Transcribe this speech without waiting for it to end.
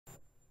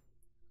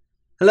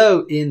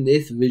Hello, in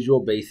this Visual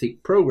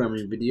Basic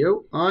programming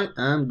video, I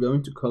am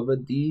going to cover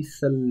the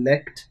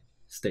select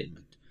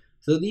statement.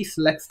 So the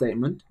select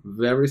statement,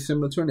 very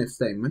similar to an if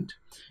statement.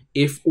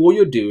 If all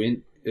you're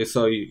doing is,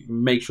 so you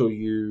make sure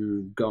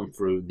you've gone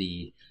through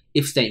the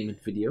if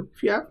statement video.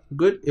 If you have,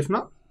 good. If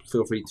not,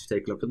 feel free to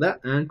take a look at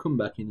that and come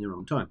back in your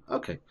own time.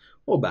 Okay,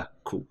 all back,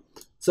 cool.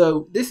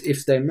 So this if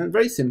statement,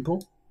 very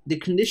simple. The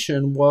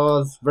condition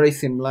was very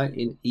similar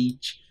in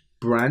each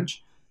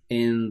branch,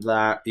 in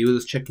that it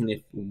was checking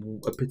if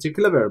a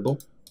particular variable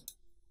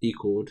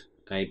equaled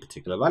a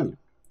particular value.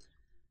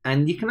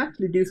 And you can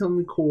actually do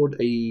something called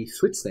a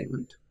switch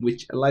statement,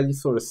 which allows you to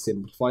sort of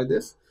simplify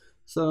this.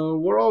 So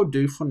what I'll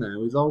do for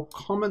now is I'll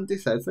comment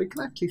this out so you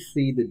can actually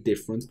see the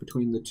difference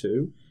between the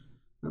two.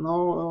 And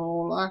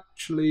I'll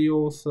actually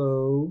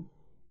also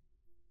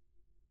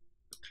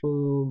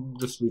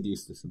just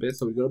reduce this a bit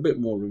so we've got a bit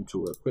more room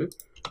to work with.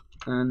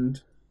 And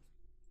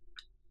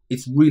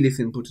it's really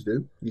simple to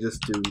do. You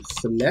just do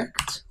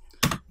select,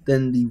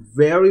 then the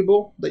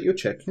variable that you're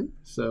checking,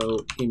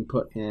 so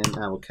input in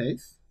our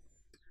case,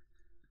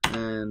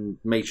 and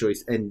make sure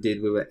it's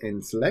ended with an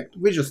end select.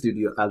 Visual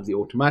Studio adds it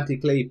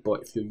automatically,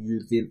 but if you're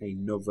using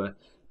another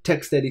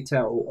text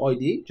editor or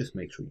IDE, just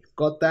make sure you've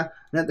got that.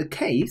 Now the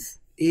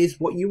case is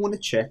what you want to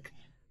check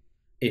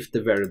if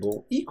the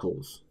variable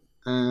equals,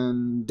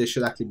 and there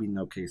should actually be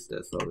no case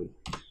there, sorry.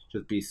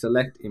 Just be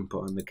select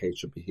input and the case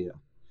should be here.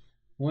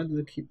 Why do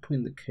they keep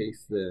putting the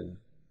case there?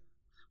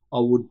 I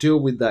will deal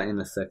with that in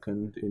a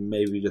second,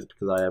 maybe just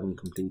because I haven't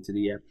completed it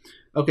yet.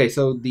 Okay,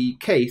 so the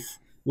case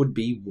would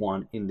be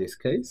 1 in this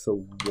case,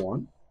 so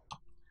 1.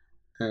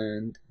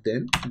 And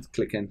then let's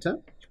click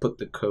enter, put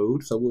the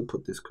code, so we'll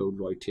put this code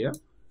right here.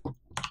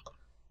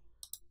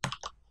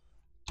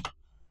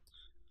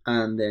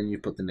 And then you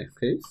put the next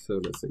case, so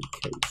let's say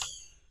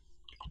case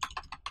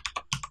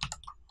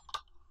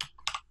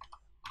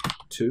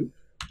 2.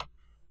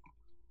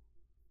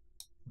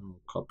 I'll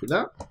copy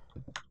that.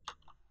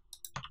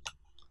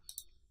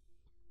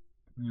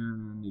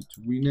 And I need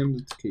to rename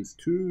it to case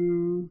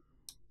 2.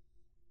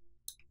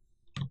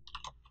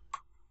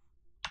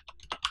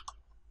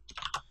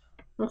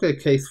 Okay,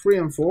 case 3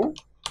 and 4.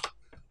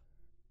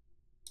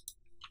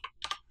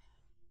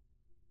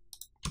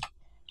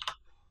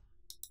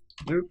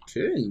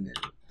 Okay,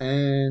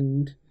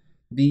 and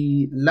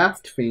the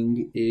last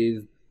thing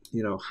is,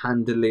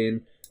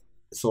 handling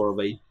sort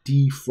of a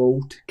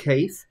default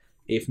case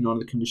if none of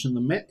the conditions are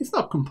met. It's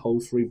not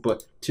compulsory,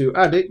 but to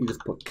add it, you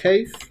just put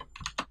case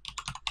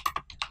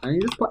and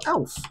you just put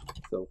else.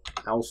 So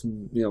else,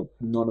 none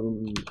of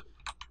them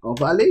are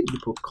valid. You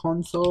put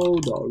console,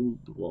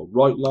 or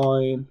right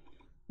line.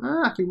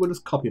 I think we'll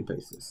just copy and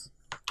paste this.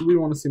 Do we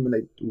want to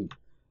simulate? Ooh,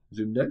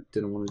 zoomed out.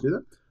 Didn't want to do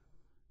that.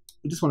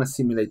 We just want to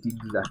simulate the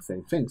exact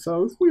same thing.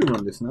 So if we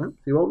run this now,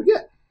 see what we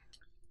get.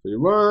 So you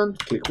run,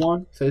 click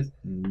 1, says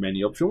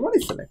menu option 1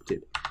 is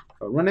selected.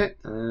 If I run it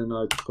and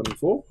I put in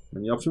 4,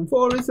 menu option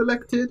 4 is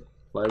selected.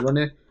 If I run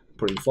it,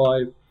 put in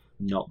 5,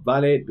 not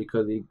valid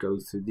because it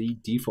goes to the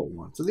default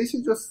one. So this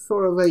is just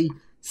sort of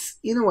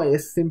in a way, a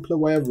simpler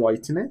way of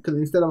writing it, because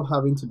instead of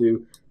having to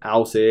do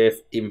else if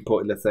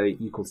input, let's say,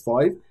 equals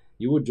 5,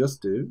 you would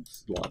just do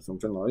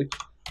something like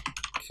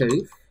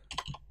case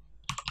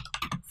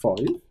 5.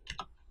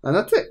 And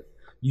that's it.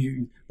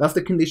 That's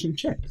the condition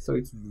checked. So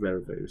it's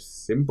very, very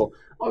simple.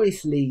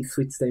 Obviously,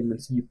 switch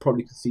statements, you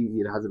probably can see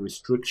it has a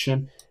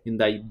restriction in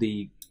that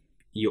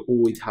you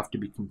always have to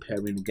be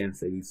comparing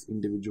against a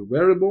individual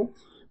variable.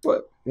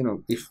 But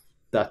if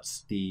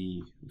that's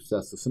the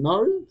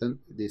scenario, then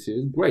this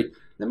is great.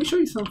 Let me show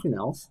you something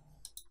else.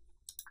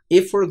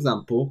 If, for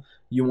example,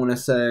 you want to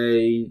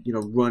say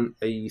run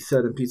a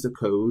certain piece of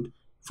code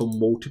for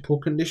multiple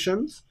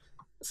conditions.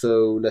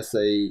 So let's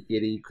say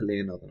it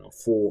equaling, I don't know,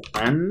 4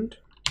 and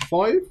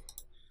 5.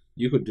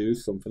 You could do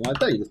something like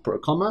that. You just put a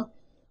comma,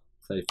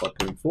 say if I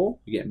put in 4,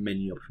 you get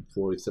menu option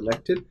 4 is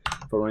selected.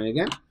 If I run it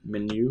again,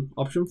 menu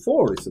option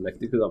 4 is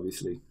selected, because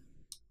obviously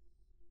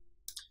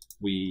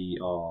we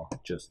are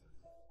just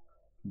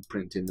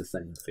printing the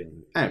same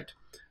thing out.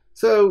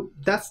 So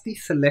that's the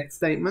select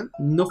statement.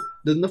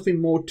 There's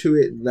nothing more to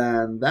it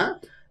than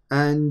that.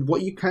 And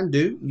what you can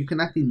do, you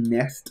can actually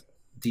nest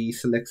the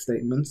select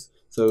statements.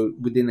 So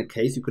within a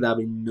case, you could have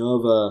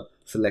another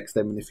select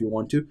statement if you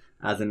want to,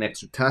 as an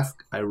extra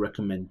task. I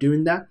recommend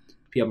doing that.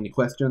 If you have any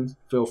questions,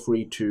 feel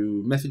free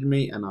to message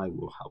me and I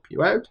will help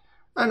you out.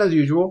 And as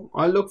usual,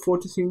 I look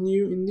forward to seeing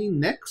you in the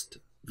next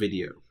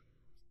video.